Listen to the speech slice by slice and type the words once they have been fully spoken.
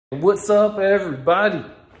What's up, everybody?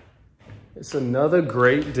 It's another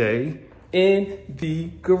great day in the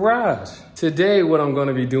garage. Today, what I'm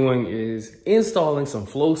gonna be doing is installing some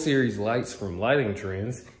Flow Series lights from Lighting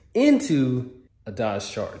Trends into a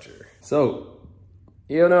Dodge Charger. So,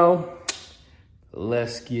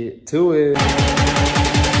 let's get to it.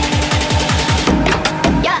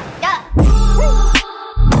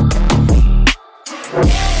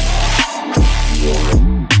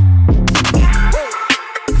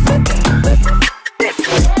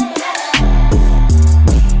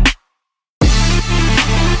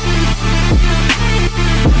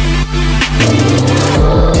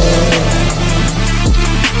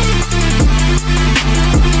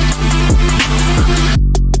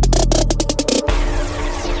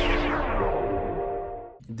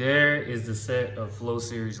 There is the set of Flow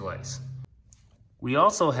Series lights. We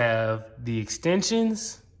also have the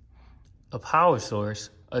extensions, a power source,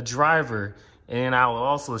 a driver, and I will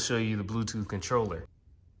also show you the Bluetooth controller.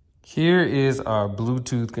 Here is our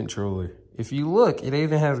Bluetooth controller. If you look, it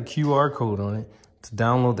even has a QR code on it to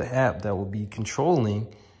download the app that will be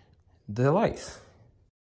controlling the lights.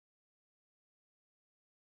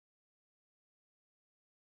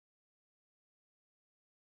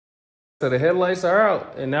 So the headlights are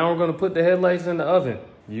out, and now we're gonna put the headlights in the oven.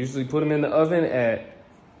 You usually put them in the oven at,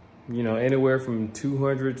 anywhere from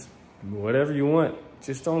 200, whatever you want.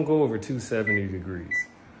 Just don't go over 270 degrees.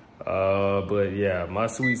 But yeah, my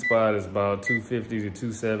sweet spot is about 250 to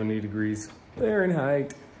 270 degrees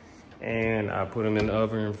Fahrenheit. And I put them in the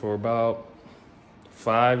oven for about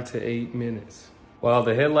 5 to 8 minutes. While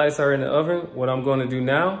the headlights are in the oven, what I'm gonna do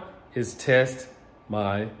now is test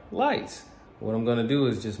my lights. What I'm gonna do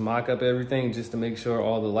is just mock up everything just to make sure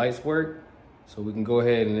all the lights work so we can go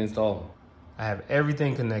ahead and install them. I have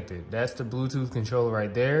everything connected. That's the Bluetooth controller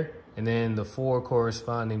right there. And then the 4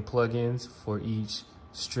 corresponding plugins for each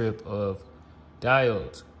strip of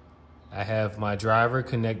diodes. I have my driver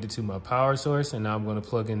connected to my power source, and now I'm gonna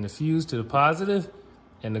plug in the fuse to the positive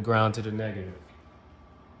and the ground to the negative.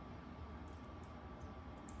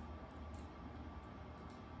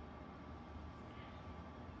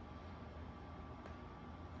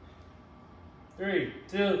 Three,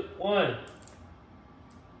 two, one.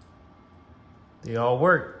 They all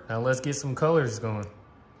work. Now let's get some colors going.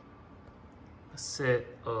 A set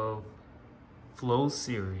of Flow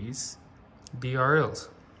Series BRLs.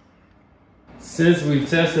 Since we've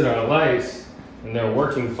tested our lights and they're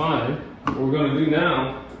working fine, what we're gonna do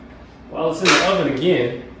now, while it's in the oven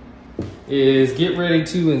again, is get ready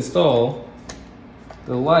to install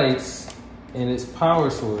the lights and its power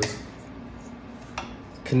source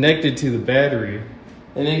connected to the battery,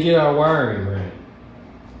 and then get our wiring ready.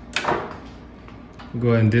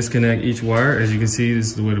 Go ahead and disconnect each wire. As you can see, this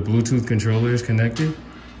is the way the Bluetooth controller is connected.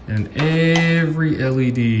 And every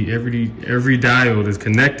LED, every diode is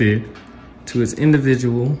connected to its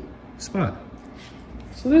individual spot.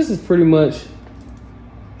 So this is pretty much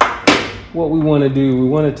what we want to do. We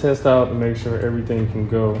want to test out and make sure everything can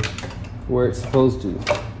go where it's supposed to.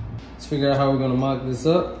 Let's figure out how we're going to mock this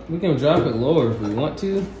up. We can drop it lower if we want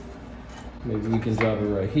to. Maybe we can drop it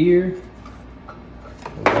right here.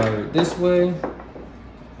 We'll wire it this way.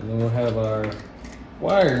 And then we'll have our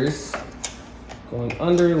wires going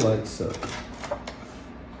under like so.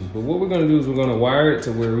 But what we're gonna do is we're gonna wire it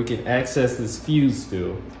to where we can access this fuse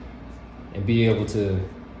still and be able to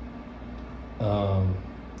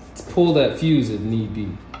pull that fuse if need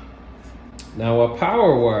be. Now our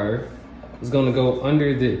power wire is gonna go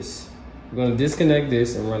under this. We're gonna disconnect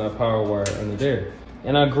this and run our power wire under there.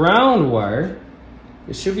 And our ground wire,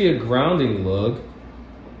 it should be a grounding lug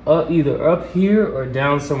either up here or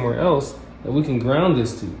down somewhere else that we can ground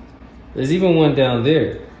this to. There's even one down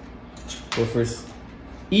there. But for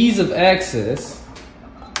ease of access,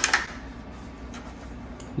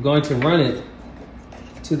 I'm going to run it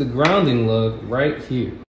to the grounding lug right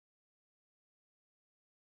here.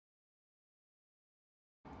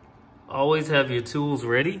 Always have your tools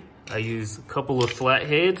ready. I use a couple of flat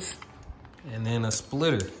heads and then a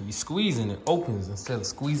splitter. If you squeeze and it opens instead of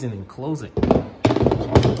squeezing and closing.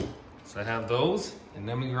 So I have those, and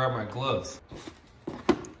let me grab my gloves.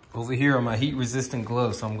 Over here are my heat resistant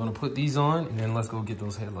gloves. So I'm gonna put these on and then let's go get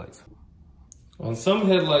those headlights. On some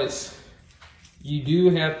headlights, you do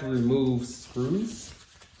have to remove screws.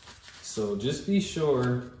 So just be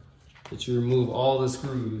sure that you remove all the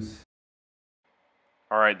screws.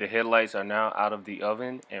 All right, the headlights are now out of the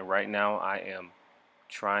oven, and right now I am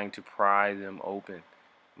trying to pry them open.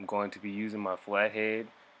 I'm going to be using my flathead,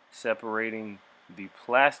 separating the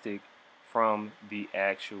plastic from the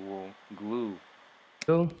actual glue.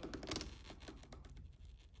 Oh,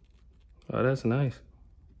 that's nice.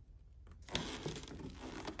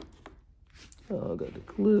 Oh, I got the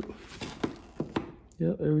clip.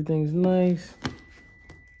 Yep, everything's nice.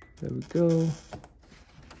 There we go. See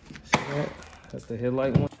that? That's the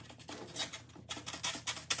headlight one.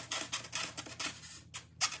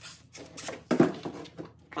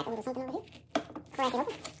 Crack a little something over here. Crack it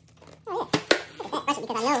open. Oh yeah. Look at that. Especially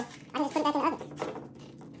because I know I can just put it back in the oven.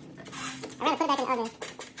 I'd rather put it back in the oven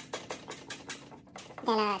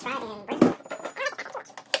than try it and break it.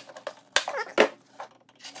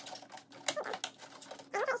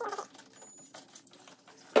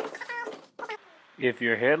 If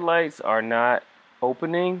your headlights are not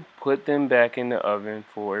opening, put them back in the oven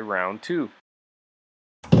for a round 2.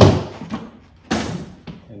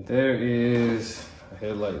 And there is a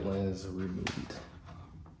headlight lens removed.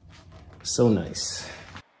 So nice.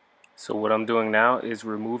 So what I'm doing now is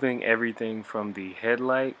removing everything from the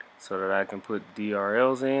headlight so that I can put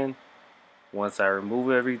DRLs in. Once I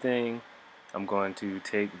remove everything, I'm going to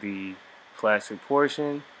take the plastic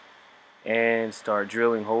portion and start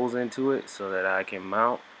drilling holes into it so that I can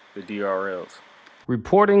mount the DRLs.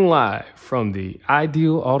 Reporting live from the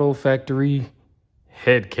Ideal Auto Factory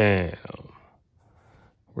head cam.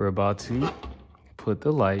 We're about to put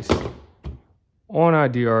the lights on our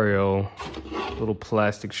DRL, little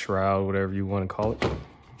plastic shroud, whatever you want to call it.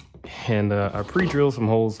 And I pre-drilled some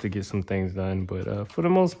holes to get some things done, but for the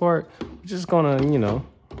most part, we're just gonna, you know,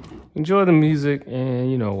 enjoy the music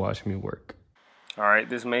and, you know, watch me work. All right,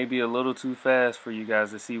 this may be a little too fast for you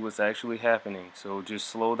guys to see what's actually happening, so just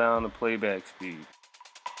slow down the playback speed.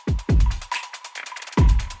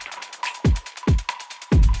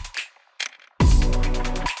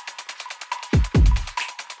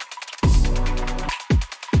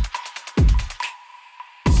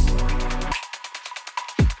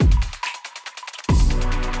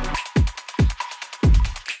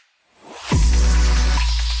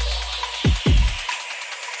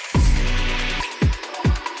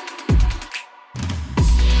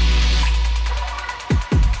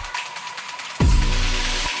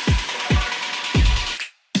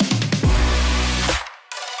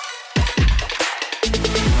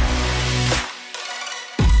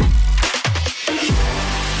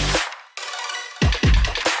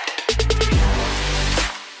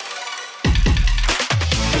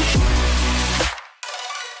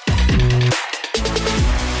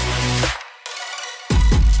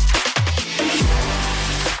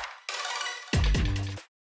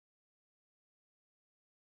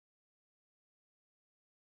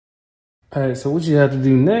 All right, so what you have to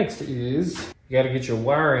do next is you got to get your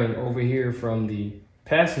wiring over here from the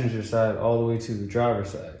passenger side all the way to the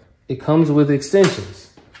driver's side. It comes with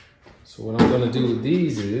extensions. So what I'm going to do with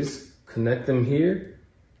these is connect them here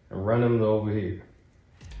and run them over here.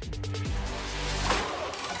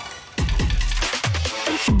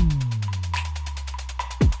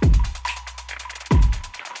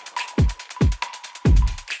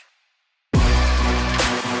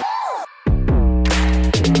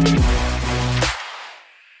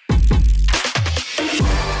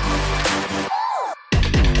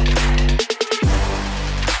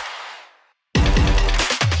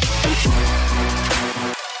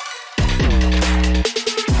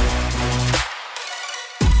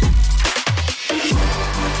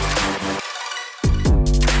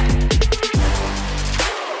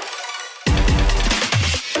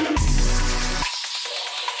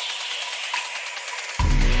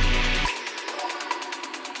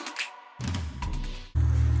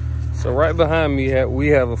 So right behind me, we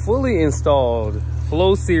have a fully installed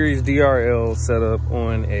Flow Series DRL set up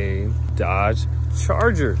on a Dodge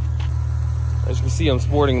Charger. As you can see, I'm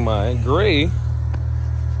sporting my gray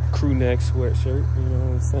crew neck sweatshirt, you know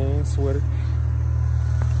what I'm saying, sweater.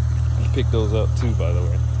 You pick those up too, by the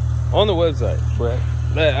way, on the website. But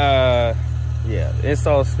yeah, the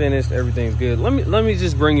install's finished, everything's good. Let me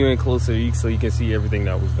just bring you in closer so you can see everything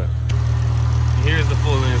that was done. Here's the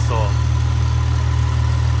full install.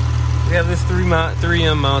 We have this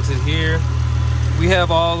 3M mounted here. We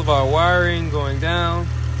have all of our wiring going down.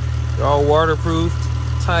 They're all waterproofed,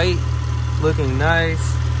 tight, looking nice.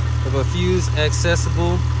 We have a fuse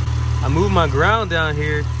accessible. I moved my ground down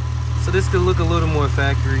here so this could look a little more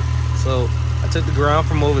factory. So I took the ground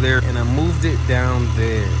from over there and I moved it down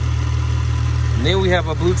there. And then we have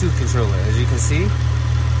a Bluetooth controller. As you can see,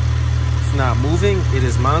 it's not moving. It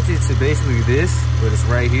is mounted to basically this, but it's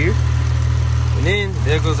right here. And then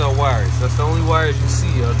there goes our wires. That's the only wires you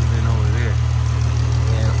see other than over there.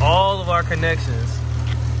 And all of our connections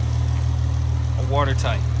are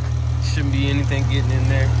watertight. Shouldn't be anything getting in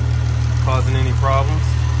there, causing any problems.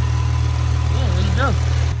 Yeah, there you go.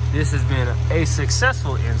 This has been a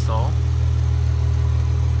successful install.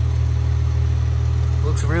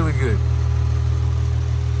 Looks really good.